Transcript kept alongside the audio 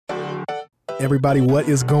Everybody, what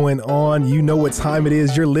is going on? You know what time it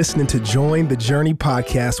is. You're listening to Join the Journey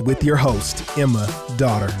podcast with your host, Emma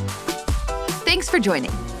Daughter. Thanks for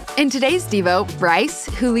joining. In today's Devo, Bryce,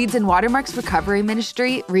 who leads in Watermark's recovery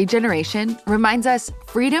ministry, Regeneration, reminds us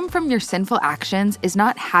freedom from your sinful actions is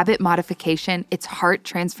not habit modification, it's heart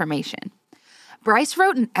transformation. Bryce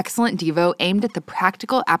wrote an excellent Devo aimed at the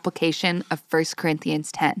practical application of 1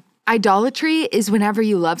 Corinthians 10. Idolatry is whenever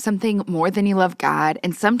you love something more than you love God,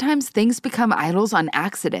 and sometimes things become idols on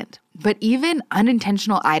accident. But even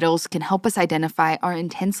unintentional idols can help us identify our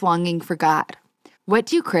intense longing for God. What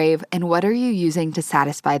do you crave, and what are you using to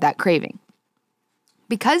satisfy that craving?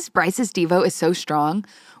 Because Bryce's Devo is so strong,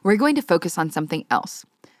 we're going to focus on something else.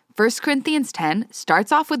 1 Corinthians 10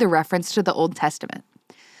 starts off with a reference to the Old Testament.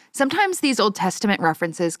 Sometimes these Old Testament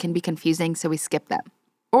references can be confusing, so we skip them.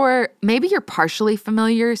 Or maybe you're partially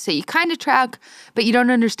familiar, so you kind of track, but you don't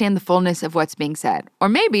understand the fullness of what's being said. Or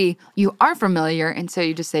maybe you are familiar, and so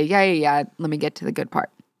you just say, yeah, let me get to the good part.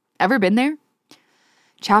 Ever been there?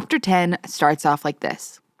 Chapter 10 starts off like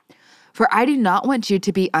this. For I do not want you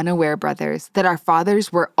to be unaware, brothers, that our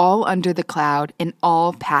fathers were all under the cloud and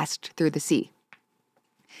all passed through the sea.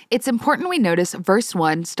 It's important we notice verse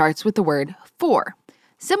 1 starts with the word for.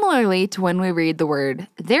 Similarly to when we read the word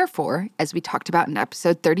therefore, as we talked about in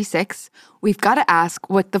episode 36, we've got to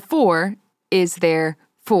ask what the for is there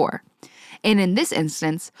for. And in this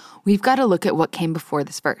instance, we've got to look at what came before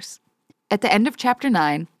this verse. At the end of chapter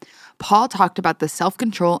 9, Paul talked about the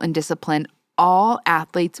self-control and discipline all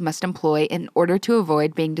athletes must employ in order to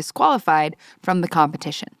avoid being disqualified from the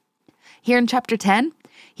competition. Here in chapter 10,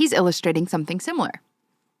 he's illustrating something similar.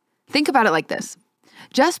 Think about it like this.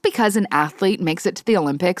 Just because an athlete makes it to the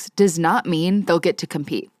Olympics does not mean they'll get to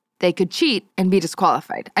compete. They could cheat and be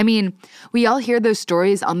disqualified. I mean, we all hear those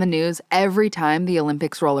stories on the news every time the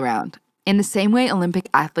Olympics roll around. In the same way Olympic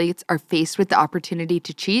athletes are faced with the opportunity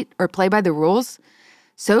to cheat or play by the rules,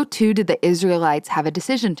 so too did the Israelites have a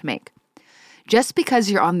decision to make. Just because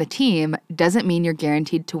you're on the team doesn't mean you're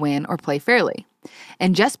guaranteed to win or play fairly.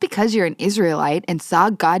 And just because you're an Israelite and saw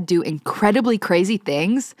God do incredibly crazy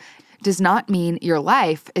things does not mean your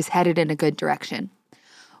life is headed in a good direction.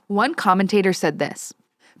 One commentator said this,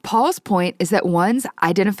 Paul's point is that one's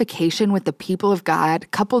identification with the people of God,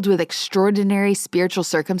 coupled with extraordinary spiritual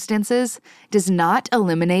circumstances, does not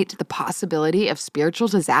eliminate the possibility of spiritual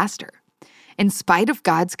disaster. In spite of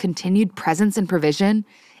God's continued presence and provision,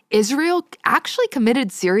 Israel actually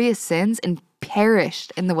committed serious sins and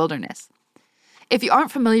perished in the wilderness. If you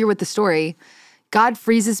aren't familiar with the story, God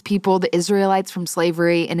frees his people, the Israelites, from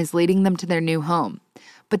slavery and is leading them to their new home.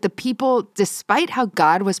 But the people, despite how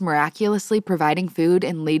God was miraculously providing food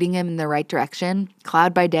and leading them in the right direction,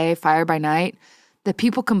 cloud by day, fire by night, the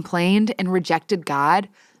people complained and rejected God,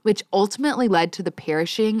 which ultimately led to the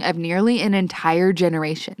perishing of nearly an entire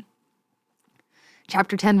generation.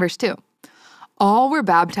 Chapter 10, verse 2. All were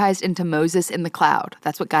baptized into Moses in the cloud.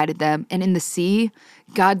 That's what guided them. And in the sea,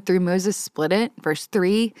 God through Moses split it. Verse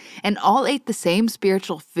 3. And all ate the same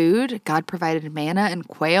spiritual food. God provided manna and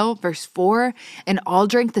quail. Verse 4. And all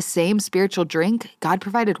drank the same spiritual drink. God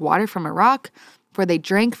provided water from a rock, for they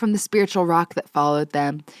drank from the spiritual rock that followed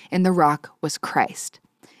them. And the rock was Christ.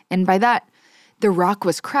 And by that, the rock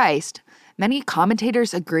was Christ, many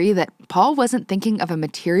commentators agree that Paul wasn't thinking of a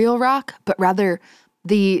material rock, but rather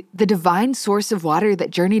the divine source of water that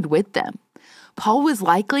journeyed with them. Paul was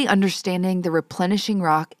likely understanding the replenishing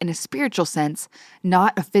rock in a spiritual sense,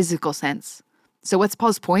 not a physical sense. So what's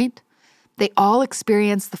Paul's point? They all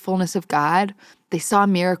experienced the fullness of God. They saw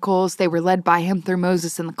miracles. They were led by him through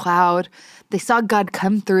Moses in the cloud. They saw God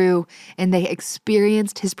come through, and they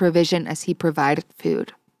experienced his provision as he provided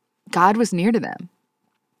food. God was near to them.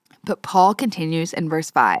 But Paul continues in verse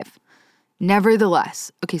 5.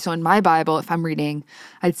 Nevertheless, okay, so in my Bible, if I'm reading,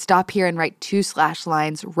 I'd stop here and write 2 slash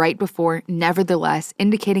lines right before nevertheless,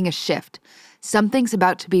 indicating a shift. Something's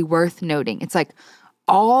about to be worth noting. It's like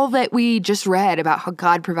all that we just read about how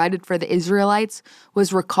God provided for the Israelites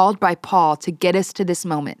was recalled by Paul to get us to this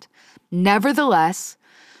moment. Nevertheless,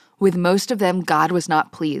 with most of them, God was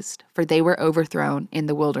not pleased, for they were overthrown in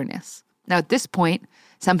the wilderness. Now, at this point,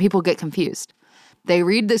 some people get confused. They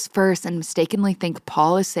read this verse and mistakenly think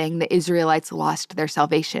Paul is saying the Israelites lost their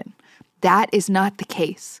salvation. That is not the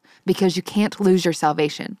case, because you can't lose your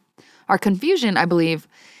salvation. Our confusion, I believe,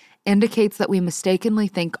 indicates that we mistakenly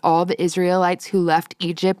think all the Israelites who left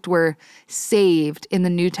Egypt were saved in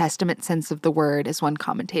the New Testament sense of the word, as one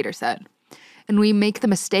commentator said. And we make the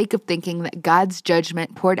mistake of thinking that God's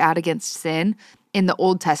judgment poured out against sin in the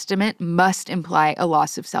Old Testament must imply a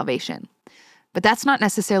loss of salvation. But that's not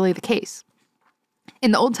necessarily the case.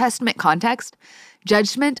 In the Old Testament context,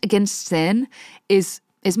 judgment against sin is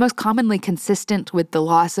most commonly consistent with the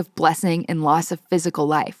loss of blessing and loss of physical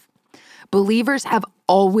life. Believers have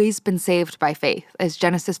always been saved by faith, as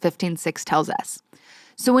Genesis 15:6 tells us.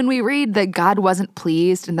 So when we read that God wasn't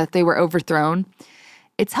pleased and that they were overthrown,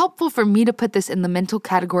 it's helpful for me to put this in the mental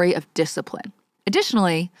category of discipline.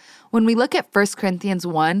 Additionally, when we look at 1 Corinthians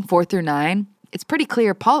 1:4-9, it's pretty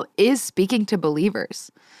clear Paul is speaking to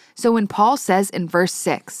believers. So when Paul says in verse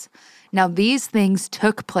 6, "Now these things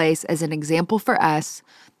took place as an example for us,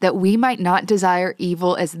 that we might not desire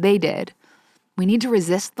evil as they did," we need to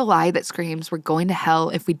resist the lie that screams we're going to hell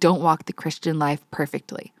if we don't walk the Christian life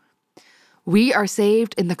perfectly. We are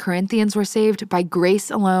saved, and the Corinthians were saved by grace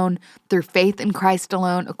alone, through faith in Christ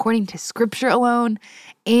alone, according to Scripture alone,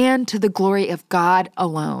 and to the glory of God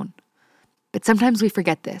alone. But sometimes we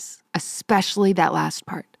forget this, especially that last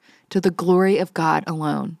part, to the glory of God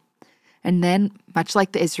alone. And then, much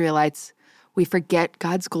like the Israelites, we forget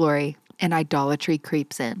God's glory and idolatry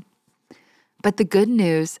creeps in. But the good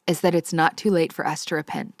news is that it's not too late for us to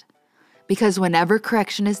repent. Because whenever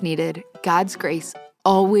correction is needed, God's grace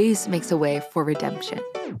always makes a way for redemption.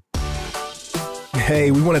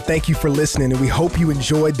 Hey, we want to thank you for listening, and we hope you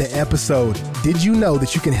enjoyed the episode. Did you know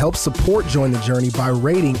that you can help support Join the Journey by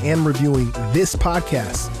rating and reviewing this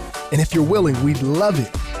podcast? And if you're willing, we'd love it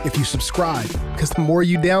if you subscribe, because the more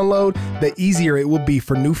you download, the easier it will be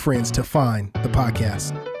for new friends to find the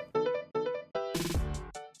podcast.